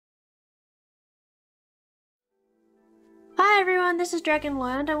everyone, this is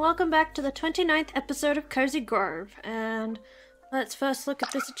Dragonland, and welcome back to the 29th episode of Cozy Grove. And let's first look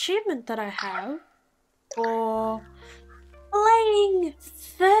at this achievement that I have for playing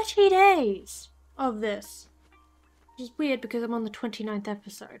 30 days of this. Which is weird because I'm on the 29th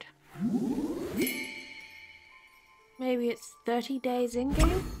episode. Maybe it's 30 days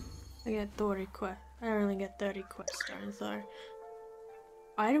in-game? I get 30 quests. I only get 30 quest stones though.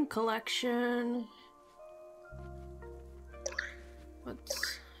 Item collection.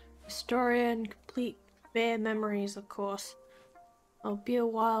 What's historian, complete bare memories, of course. I'll be a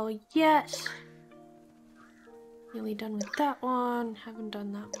while yet. Nearly done with that one. Haven't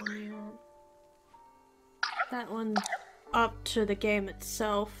done that one yet. That one's up to the game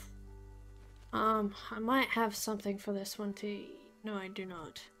itself. I might have something for this one too. No, I do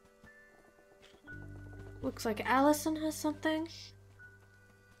not. Looks like Allison has something.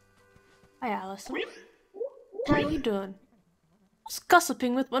 Hi, Allison. How you doing? I was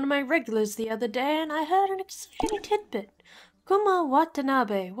gossiping with one of my regulars the other day, and I heard an exciting tidbit. Kuma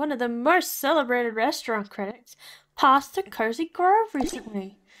Watanabe, one of the most celebrated restaurant critics, passed through Cozy Grove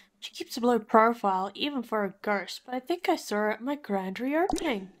recently. She keeps a low profile, even for a ghost, but I think I saw her at my grand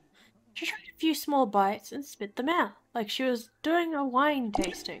reopening. She tried a few small bites and spit them out, like she was doing a wine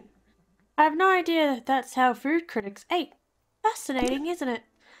tasting. I have no idea if that's how food critics ate. Fascinating, isn't it?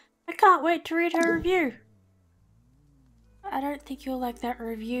 I can't wait to read her review. I don't think you'll like that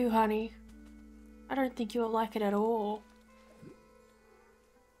review, honey. I don't think you'll like it at all.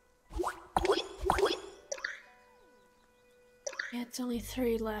 Yeah, it's only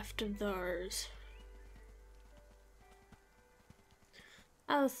 3 left of those.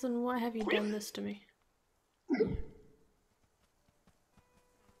 Allison, why have you done this to me?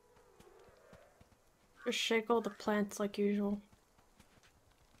 Just shake all the plants like usual.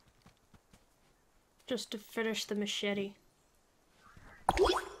 Just to finish the machete.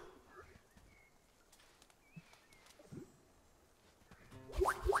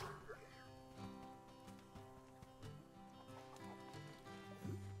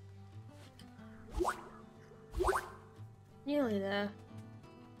 Nearly there.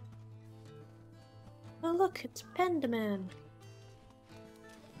 Oh look, it's Pendaman.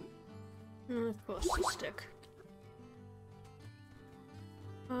 Of course, the stick.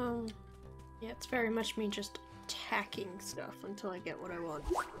 Yeah, it's very much me just attacking stuff until I get what I want.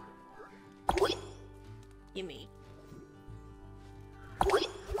 Gimme.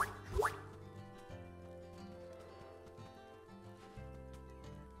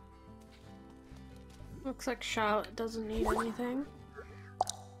 Looks like Charlotte doesn't need anything.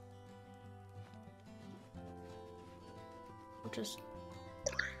 I'll just...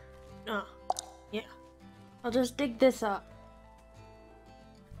 Oh, yeah. I'll just dig this up.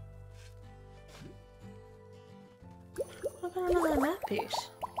 Look at another map piece.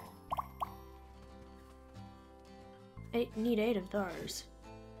 I need 8 of those.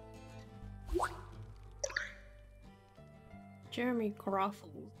 Jeremy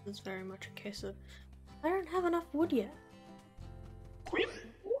Groffle is very much a case of I don't have enough wood yet.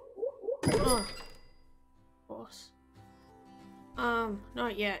 Oh, of course.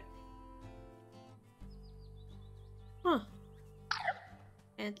 Not yet. Huh.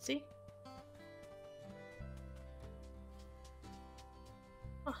 Fancy.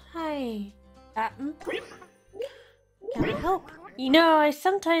 Oh, hi, Captain. Can I help? You know, I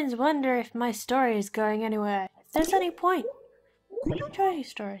sometimes wonder if my story is going anywhere. If there's any point. Enjoy your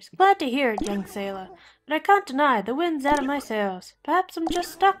stories. Glad to hear it, young sailor. But I can't deny, the wind's out of my sails. Perhaps I'm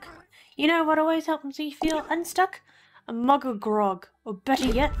just stuck. You know what always helps me feel unstuck? A mug of grog. Or better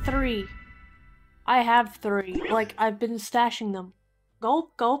yet, 3. I have 3. Like, I've been stashing them.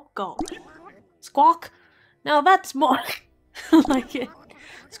 Gulp, gulp, gulp. Squawk. Now that's more like it.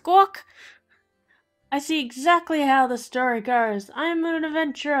 Squawk. I see exactly how the story goes. I'm an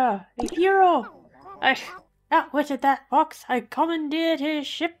adventurer. A hero. I outwitted that fox, I commandeered his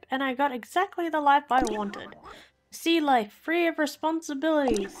ship, and I got exactly the life I wanted. Sea life, free of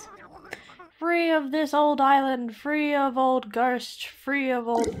responsibilities. Free of this old island, free of old ghosts, free of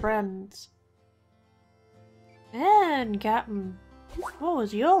old friends. Man, Captain, what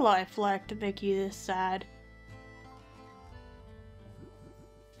was your life like to make you this sad?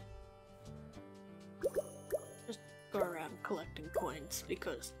 Just go around collecting coins,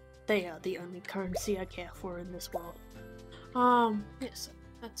 because they are the only currency I care for in this world. Yes,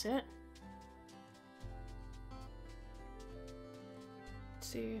 that's it. Let's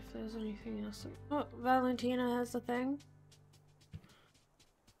see if there's anything else. Oh, Valentina has a thing.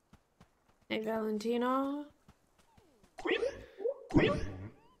 Hey, Valentina.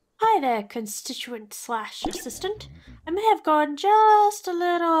 Hi there, constituent slash assistant. I may have gone just a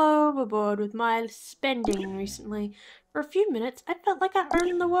little overboard with my spending recently. For a few minutes, I felt like I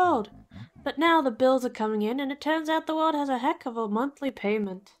owned the world. But now the bills are coming in, and it turns out the world has a heck of a monthly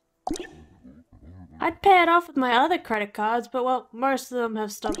payment. I'd pay it off with my other credit cards, but well, most of them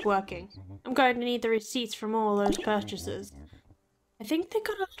have stopped working. I'm going to need the receipts from all those purchases. I think they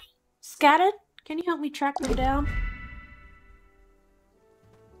got a little scattered. Can you help me track them down?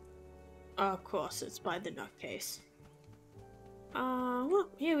 Oh, of course, it's by the nutcase. Well,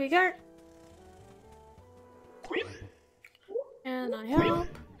 here we go. And I help.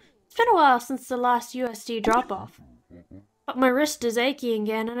 It's been a while since the last USD drop-off. But my wrist is achy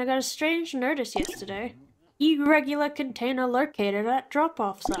again, and I got a strange notice yesterday. Irregular container located at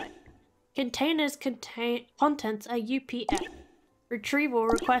drop-off site. Container's contents are UPF. Retrieval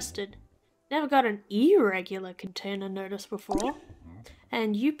requested. Never got an irregular container notice before.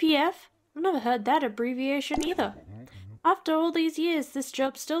 And UPF? I've never heard that abbreviation either. After all these years, this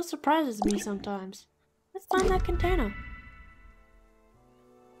job still surprises me sometimes. Let's find that container.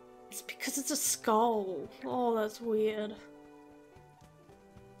 It's because it's a skull. Oh, that's weird.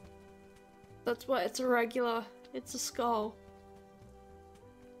 That's why it's irregular. It's a skull.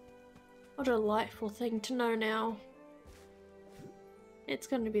 What a delightful thing to know now. It's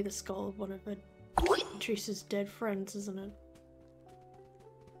going to be the skull of one of Patrice's dead friends, isn't it?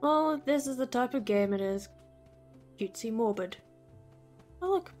 Well, if this is the type of game it is. Cutesy morbid.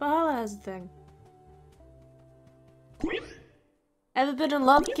 Oh look, Bahala has a thing. Ever been in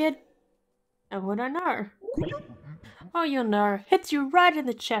love, kid? And would I know? Oh, you'll know. Hits you right in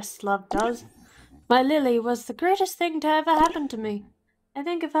the chest, love does. My Lily was the greatest thing to ever happen to me. I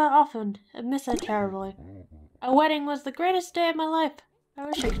think of her often and miss her terribly. Our wedding was the greatest day of my life. I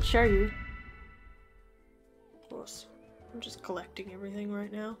wish I could show you. Of course. I'm just collecting everything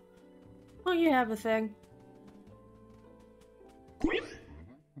right now. Oh, you have a thing.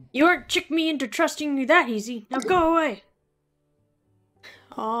 You aren't tricked me into trusting you that easy. Now go away.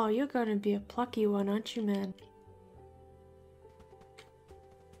 Oh, you're gonna be a plucky one, aren't you, man?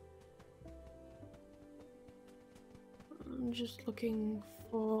 I'm just looking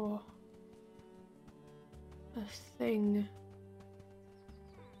for a thing.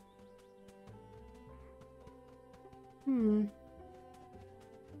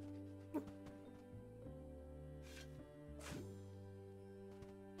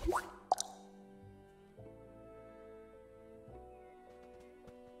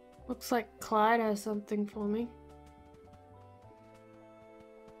 Looks like Clyde has something for me.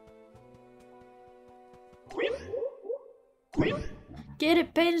 Kid,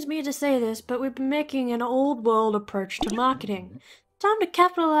 it pains me to say this, but we've been making an old world approach to marketing. Time to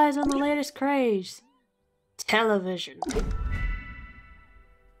capitalize on the latest craze. Television.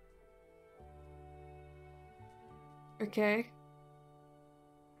 Okay.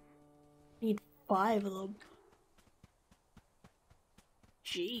 Need 5 of them.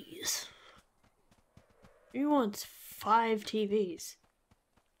 Jeez. Who wants 5 TVs?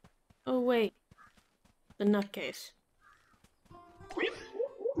 Oh wait. The nutcase.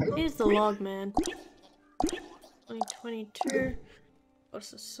 Here's the log man. 2022.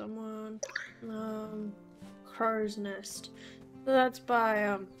 What's this? Someone? Crow's Nest. So that's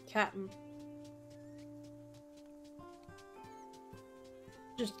by Captain.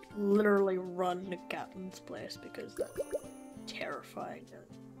 Just literally run to Captain's place because that's terrifying to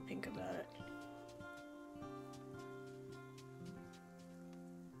think about it.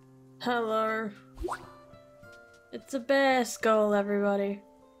 Hello. It's a bear skull, everybody.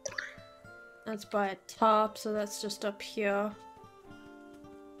 That's by a top, so that's just up here.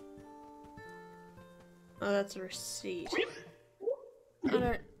 Oh, that's a receipt. I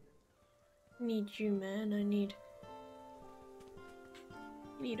don't need you, man. I need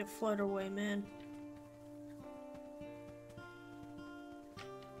a float away, man.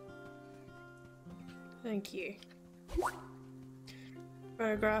 Thank you.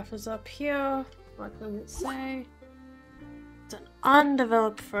 Photograph is up here. What does it say? It's an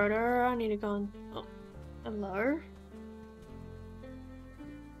undeveloped photo. I need to go on. Oh, hello.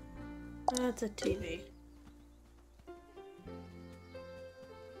 That's a TV.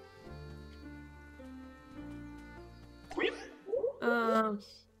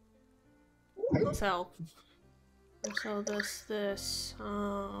 Sell. Sell this, this, this,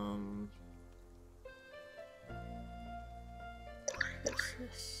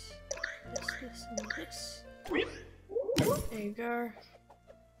 and this. There you go.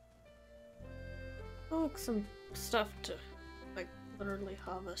 Oh, look, some stuff to, like, literally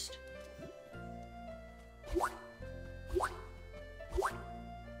harvest.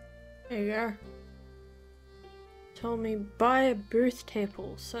 There you go. told me buy a booth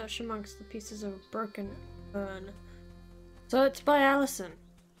table, search amongst the pieces of a broken urn. So it's by Allison.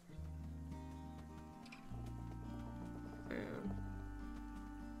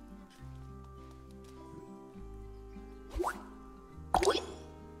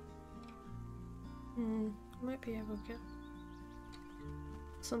 Might be able to get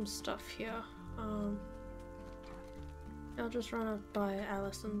some stuff here. I'll just run it by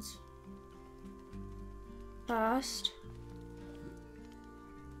Allison's first.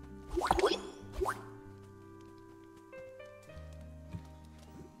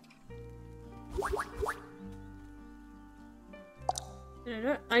 Did I do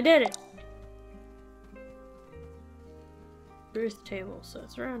it? I did it! Booth table, so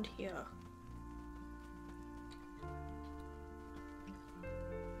it's around here.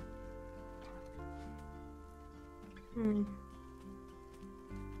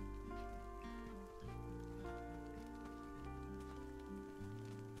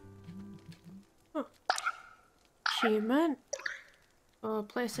 Huh. Achievement. For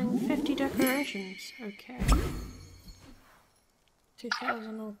placing 50 decorations. Okay.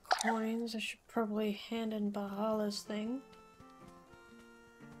 2,000 old coins. I should probably hand in Bahala's thing.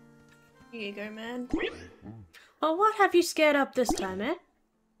 Here you go, man. Well, what have you scared up this time, eh?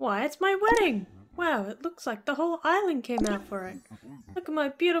 Why, it's my wedding! Wow, it looks like the whole island came out for it. Look at my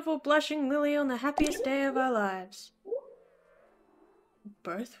beautiful blushing Lily on the happiest day of our lives.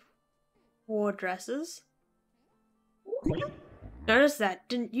 Both wore dresses? Noticed that,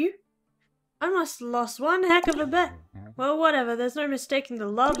 didn't you? I must have lost one heck of a bet. Well, whatever, there's no mistaking the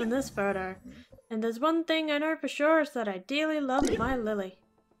love in this photo. And there's one thing I know for sure is that I dearly love my Lily.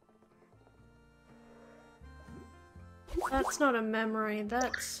 That's not a memory,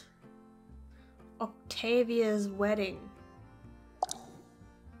 that's Octavia's wedding.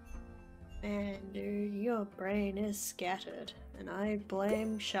 Man, dude, your brain is scattered, and I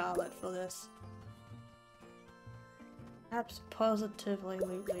blame Charlotte for this. Perhaps positively,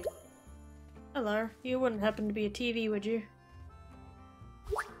 Lutely. Hello, you wouldn't happen to be a TV, would you?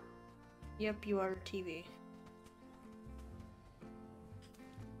 Yep, you are a TV.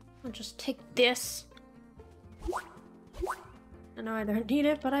 I'll just take this. I know I don't need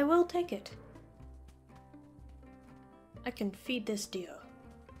it, but I will take it. I can feed this deer.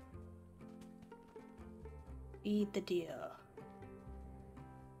 Feed the deer.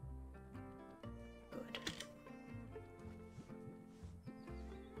 Good.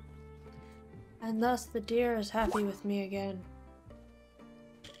 And thus the deer is happy with me again.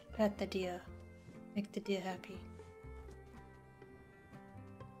 Pet the deer. Make the deer happy.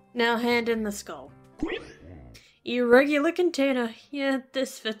 Now hand in the skull. Irregular container. Yeah,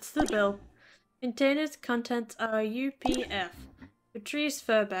 this fits the bill. Container's contents are UPF. Patrice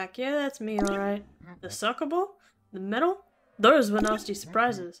Furback. Yeah, that's me, alright. The soccer ball? The medal? Those were nasty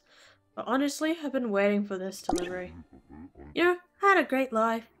surprises. But honestly, I've been waiting for this delivery. You know, I had a great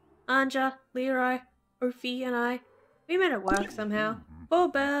life. Anja, Leroy, Ophi, and I. We made it work somehow. 4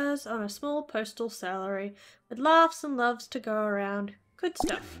 bears on a small postal salary, with laughs and loves to go around. Good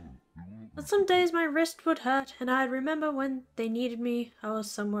stuff. But some days my wrist would hurt, and I'd remember when they needed me, I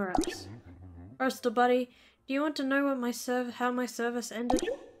was somewhere else. Postal buddy, do you want to know what how my service ended?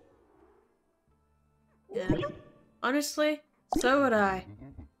 Yeah. Honestly, so would I.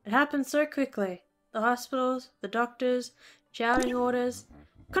 It happened so quickly. The hospitals, the doctors, shouting orders.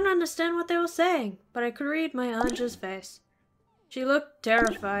 I couldn't understand what they were saying, but I could read my Anja's face. She looked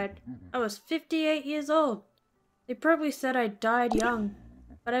terrified. I was 58 years old. They probably said I died young,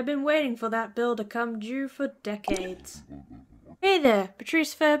 but I've been waiting for that bill to come due for decades. Hey there,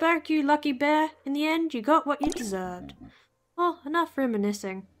 Patrice Fairbank, you lucky bear. In the end, you got what you deserved. Well, enough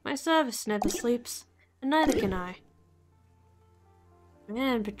reminiscing. My service never sleeps, and neither can I.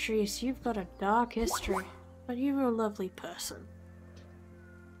 Man, Patrice, you've got a dark history, but you're a lovely person.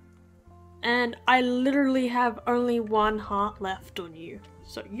 And I literally have only 1 heart left on you,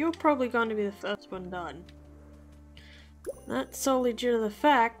 so you're probably going to be the first one done. That's solely due to the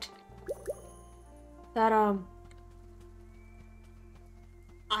fact that,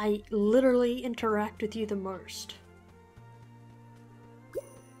 I literally interact with you the most.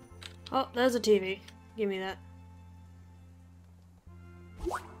 Oh, there's a TV. Give me that.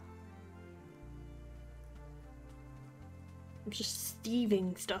 I'm just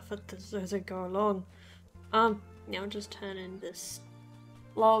steeving stuff at this as I go along. Now just turn in this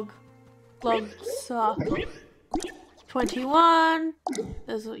log. Suck. 21.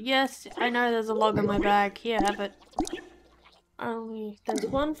 Yes, I know there's a log in my bag. Here, have it. There's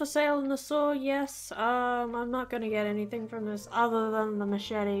 1 for sale in the store, yes. I'm not gonna get anything from this other than the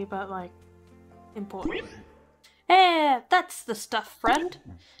machete, but like, important. Hey, that's the stuff, friend.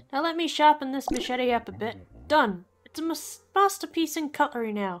 Now let me sharpen this machete up a bit. Done. It's a masterpiece in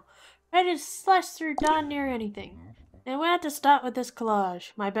cutlery now. Ready to slice through darn near anything. Now where to start with this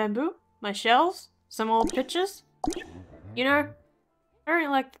collage? My bamboo? My shells? Some old pictures? You know, I don't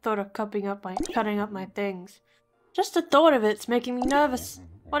like the thought of cutting up my things. Just the thought of it's making me nervous.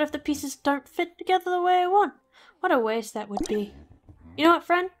 What if the pieces don't fit together the way I want? What a waste that would be. You know what,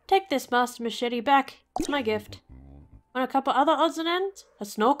 friend? Take this master machete back. It's my gift. Want a couple other odds and ends? A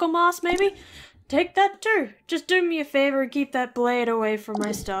snorkel mask, maybe? Take that too. Just do me a favor and keep that blade away from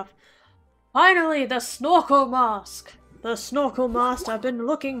my stuff. Finally, the snorkel mask! The snorkel mask I've been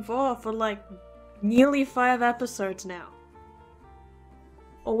looking for like nearly 5 episodes now.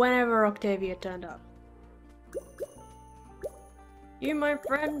 Or whenever Octavia turned up. You, my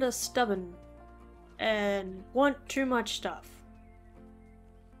friend, are stubborn. And want too much stuff.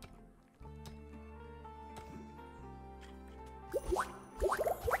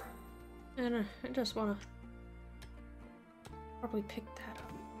 And I just wanna probably pick that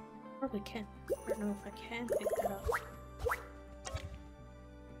up. Probably can. I don't know if I can pick that up.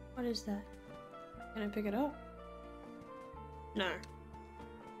 What is that? Can I pick it up? No.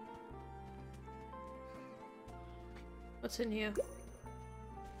 What's in here?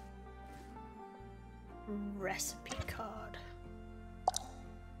 Recipe card.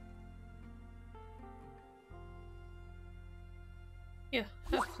 Yeah,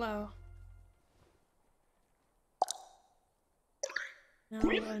 have flour. Now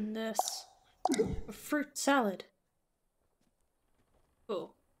and this. A fruit salad.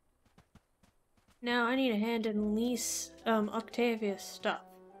 Cool. Now I need a hand in Lee's, Octavia's stuff.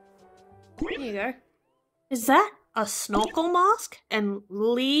 Here you go. Is that a snorkel mask? And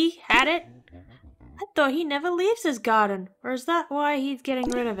Lee had it? I thought he never leaves his garden. Or is that why he's getting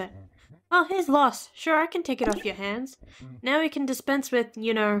rid of it? Oh, his loss. Sure, I can take it off your hands. Now we can dispense with,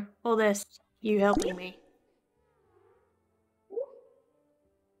 you know, all this, you helping me.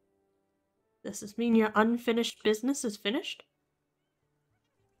 Does this mean your unfinished business is finished?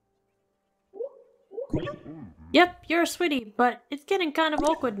 Yep, you're a sweetie, but it's getting kind of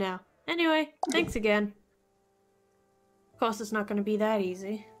awkward now. Anyway, thanks again. Of course, it's not going to be that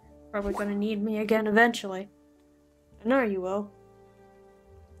easy. Probably going to need me again eventually. I know you will.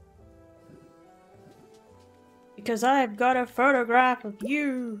 Because I've got a photograph of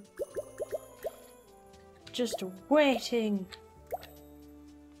you. Just waiting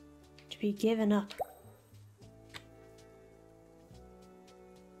to be given up.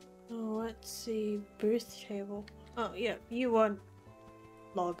 Oh, let's see. Booth table. Oh, yeah, you want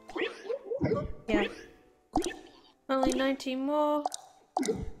log. Yeah. Only 19 more.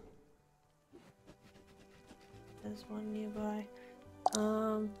 There's one nearby.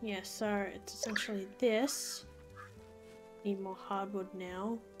 Yeah, so it's essentially this. Need more hardwood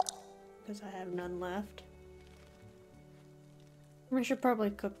now, because I have none left. I should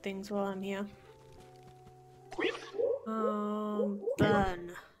probably cook things while I'm here.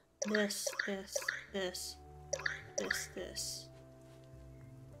 Burn. This. This.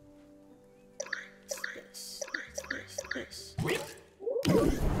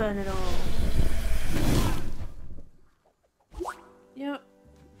 Burn it all. Yep.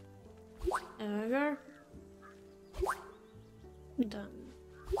 There we go. Done.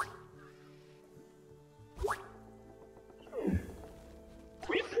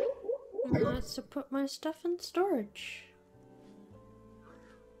 Now it's to put my stuff in storage.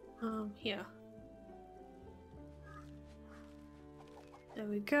 Here. There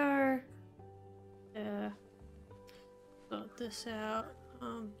we go. Sort this out.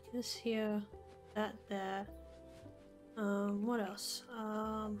 This here, that there. What else?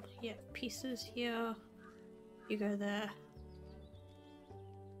 Yeah, pieces here. You go there.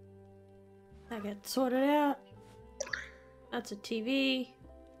 That gets sorted out. That's a TV.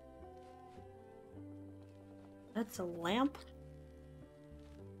 That's a lamp.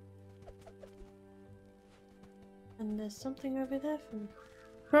 And there's something over there from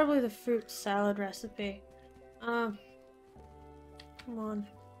probably the fruit salad recipe. Come on.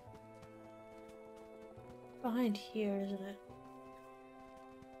 Behind here, isn't it?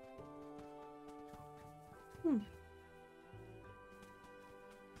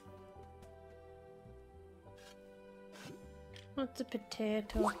 What's a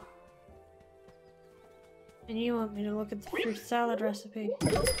potato? And you want me to look at the fruit salad recipe.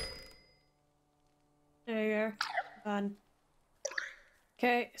 There you go. Done.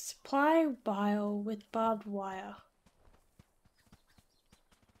 Okay, supply bile with barbed wire.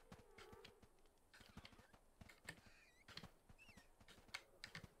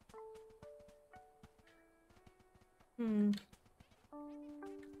 Hmm.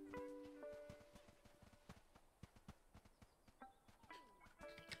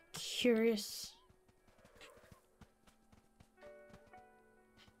 Curious.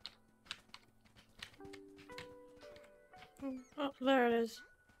 Oh, there it is.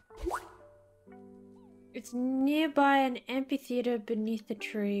 It's nearby an amphitheater beneath a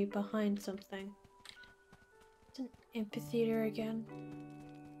tree behind something. It's an amphitheater again.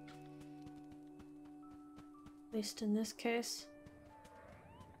 At least in this case.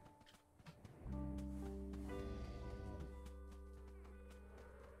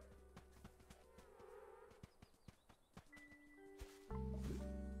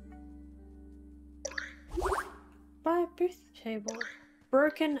 By a booth table.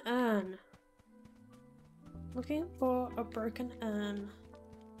 Broken urn. Looking for a broken urn.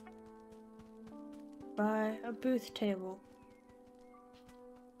 By a booth table.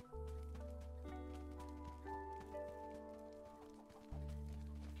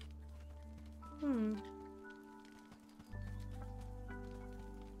 Hmm.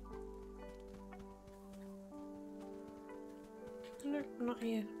 No, not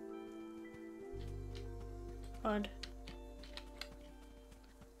here. Odd.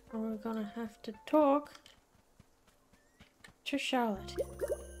 We're gonna have to talk to Charlotte.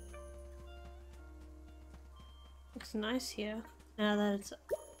 Looks nice here, now that it's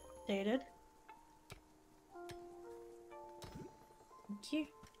updated. Thank you.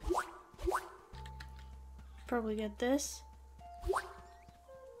 Probably get this.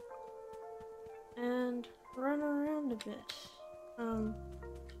 And run around a bit.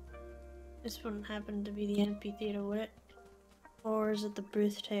 This wouldn't happen to be the amphitheater, would it? Or is it the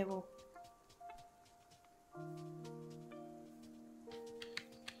booth table?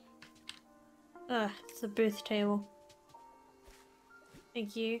 Ah, it's the booth table.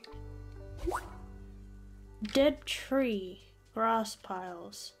 Thank you. Dead tree. Grass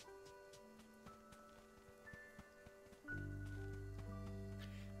piles.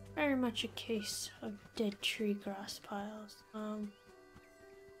 Very much a case of dead tree grass piles.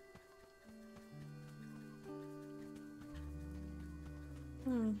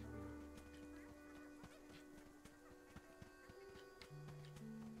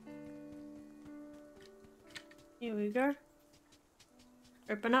 Here we go.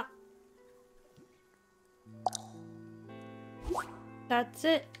 Open up. That's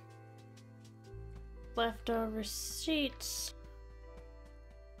it. Leftover receipts.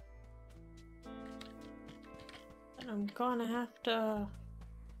 That I'm gonna have to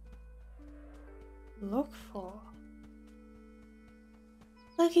look for.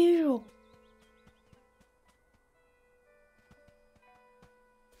 Like usual.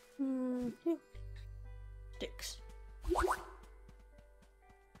 Sticks.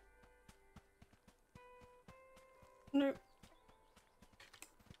 Nope.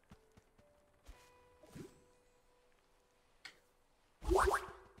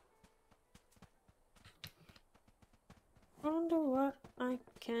 Wonder what I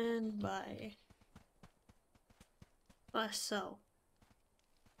can buy. Sell.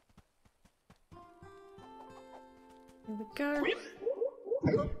 Here we go.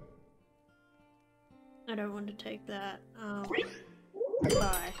 I don't want to take that.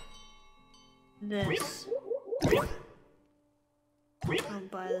 Buy this. I'll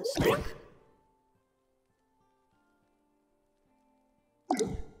buy the stick.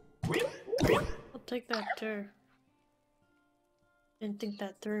 I'll take that too. Didn't think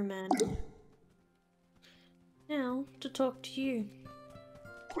that through, man. Now, to talk to you.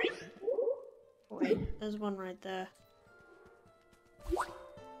 Wait, there's one right there.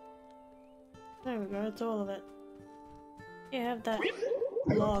 There we go, it's all of it. You have that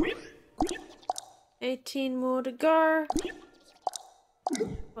log. 18 more to go.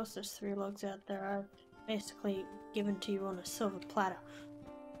 Plus there's 3 logs out there I've basically given to you on a silver platter.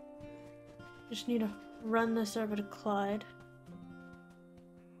 Just need to run this over to Clyde.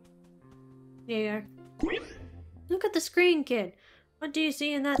 There you go. Look at the screen, kid. What do you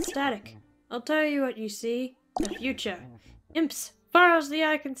see in that static? I'll tell you what you see. The future. Imps, far as the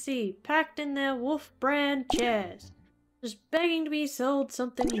eye can see, packed in their wolf brand chairs. Just begging to be sold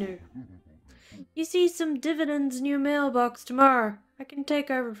something new. You see some dividends in your mailbox tomorrow. I can take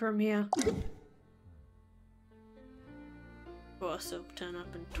over from here. Of course, it'll turn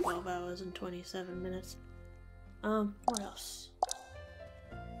up in 12 hours and 27 minutes. What else?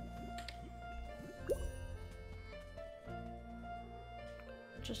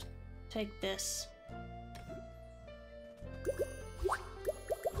 Just take this.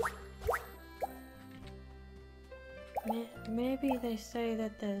 Maybe they say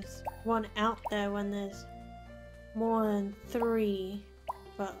that there's one out there when there's more than 3,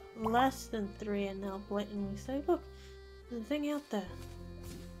 but less than 3, and they'll blatantly say, look, there's a thing out there.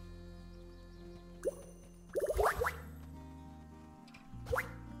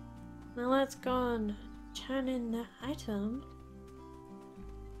 Now let's go and turn in the item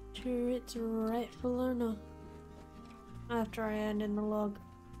to its rightful owner after I end in the log.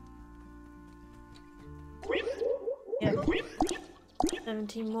 Yep.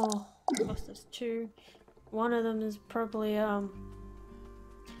 17 more. Plus there's 2. One of them is probably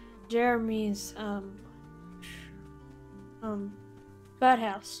Jeremy's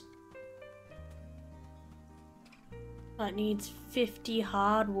birdhouse. That needs 50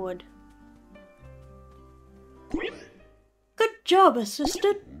 hardwood. Good job,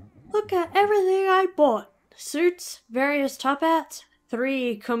 assistant! Look at everything I bought. Suits, various top hats,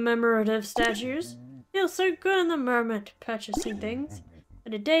 3 commemorative statues. Feel so good in the moment, purchasing things.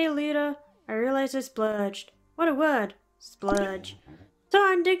 But a day later, I realized I splurged. What a word. Splurge.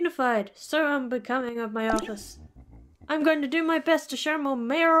 So undignified, so unbecoming of my office. I'm going to do my best to show more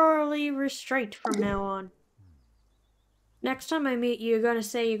mayorally restraint from now on. Next time I meet you, you're going to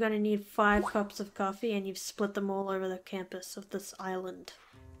say you're going to need 5 cups of coffee and you've split them all over the campus of this island.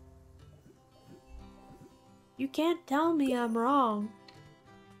 You can't tell me I'm wrong.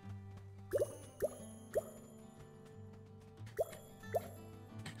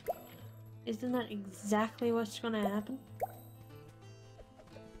 Isn't that exactly what's going to happen?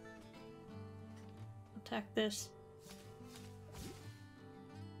 Attack this.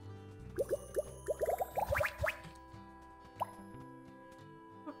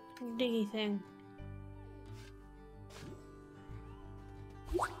 Diggy thing.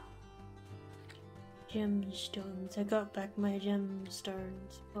 Gemstones. I got back my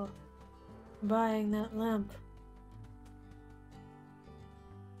gemstones for buying that lamp.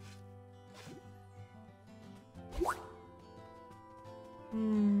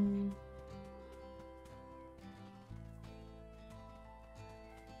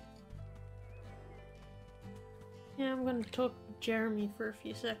 Yeah, I'm gonna talk to Jeremy for a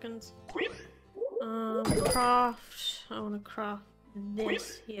few seconds. Craft. I wanna craft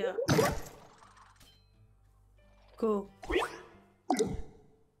this here. Cool.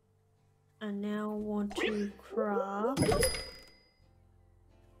 I now want to craft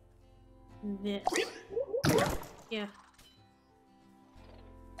this. Yeah.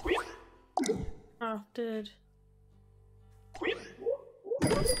 Crafted.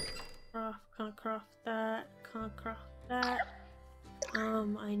 Can't craft that. Can't craft that.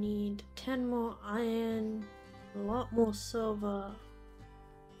 I need 10 more iron, a lot more silver,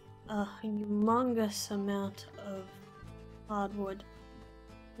 a humongous amount of hardwood.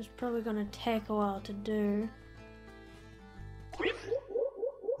 It's probably gonna take a while to do.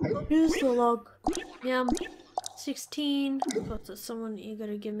 Here's the log. Yum. 16. Thought that someone eager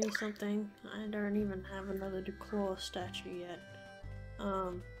to give me something. I don't even have another declaw statue yet.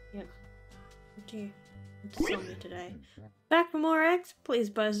 Yep. What do you want to sell me today? Back for more eggs? Please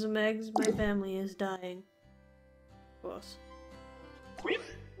buy some eggs. My family is dying. Of course.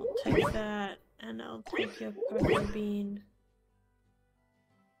 I'll take that, and I'll take your cocoa bean.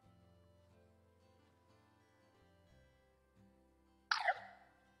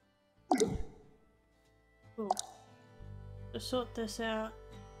 Cool. To sort this out,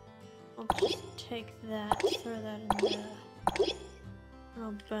 I'll just take that, throw that in there. And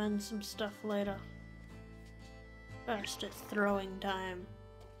I'll burn some stuff later. First, it's throwing time.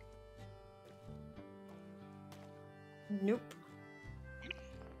 Nope.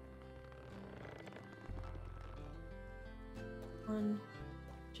 One,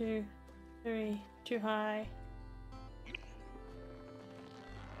 2, 3, too high.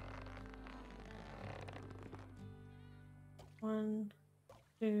 One,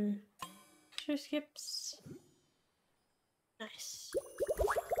 2, 2 skips. Nice.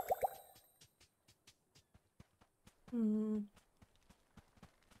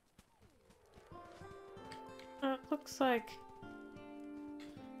 It looks like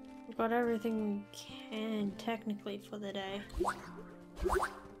we've got everything we can technically for the day.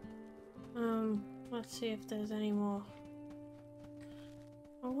 Let's see if there's any more.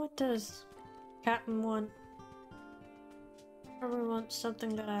 Well, what does Captain want? Probably wants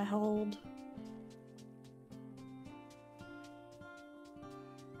something that I hold.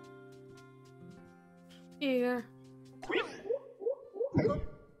 Here. Of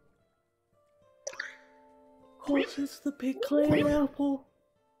course, it's the big clear apple.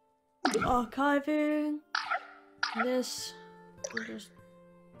 Archiving. This we'll just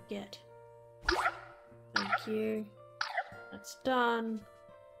get. Thank you. That's done.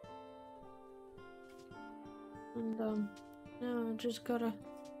 And now I just gotta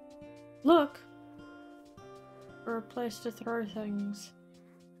look for a place to throw things.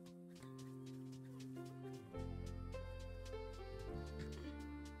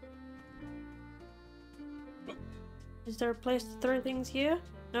 Is there a place to throw things here?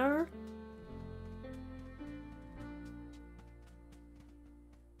 No?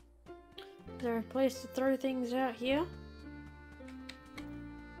 Is there a place to throw things out here?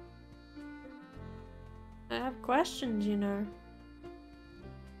 I have questions, you know.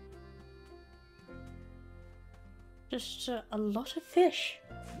 Just a lot of fish.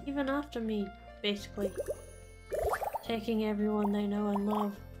 Even after me, basically. Taking everyone they know and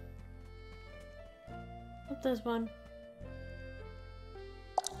love. Oh, there's one.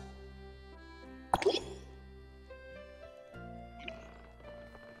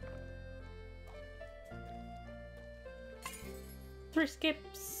 Three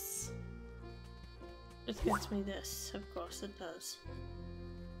skips. It gets me this, of course it does.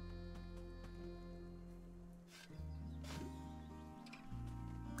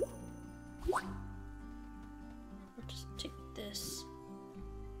 I'll just take this.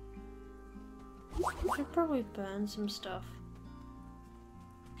 I should probably burn some stuff.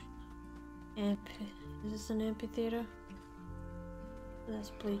 Is this an amphitheater? That's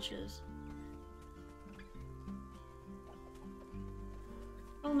bleachers.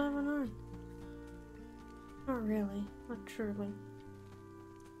 I'll never know. Not really. Not truly.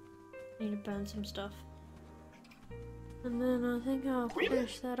 Need to burn some stuff. And then I think I'll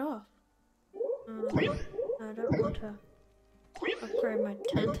finish that off. I don't want to upgrade my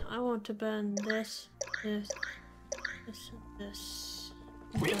tent. I want to burn this, this, this, and this.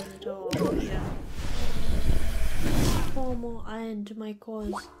 Burn it all, yeah. 4 more iron to my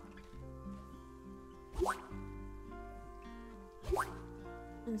cause.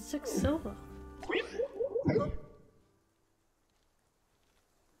 And 6 silver.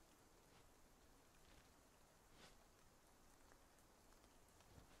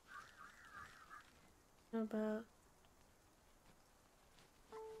 How about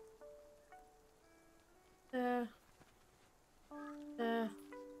there,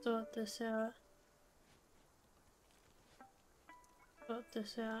 sort this out. Sort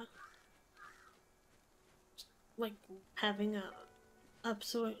this out. Just like having a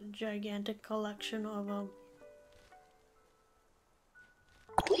absolute gigantic collection of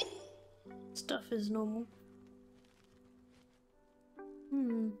stuff is normal.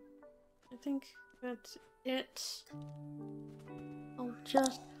 I think that's it. I'll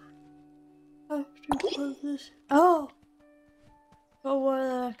just have to put this. Oh! Oh,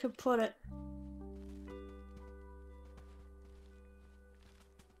 where I could put it.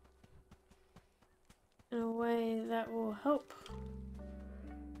 In a way that will help.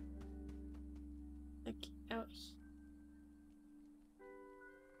 Like out here.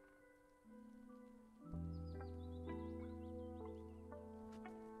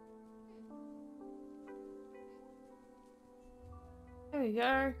 There we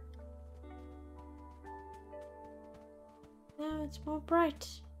go. Now it's more bright,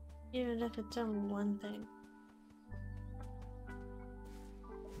 even if it's only one thing.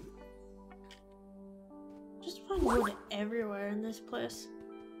 Just find wood everywhere in this place.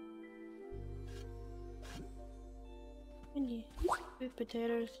 And you sweet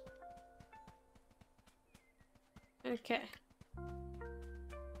potatoes. Okay.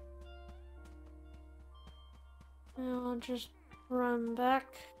 Now I'll just run back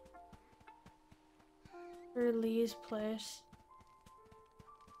through Lee's place.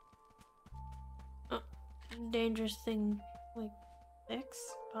 Oh, dangerous thing, like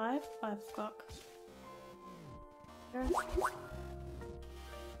 5 o'clock.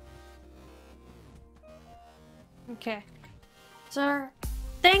 Okay, so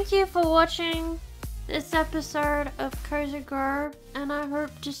thank you for watching this episode of Cozy Grove, and I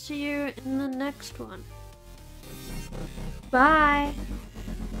hope to see you in the next one. Bye!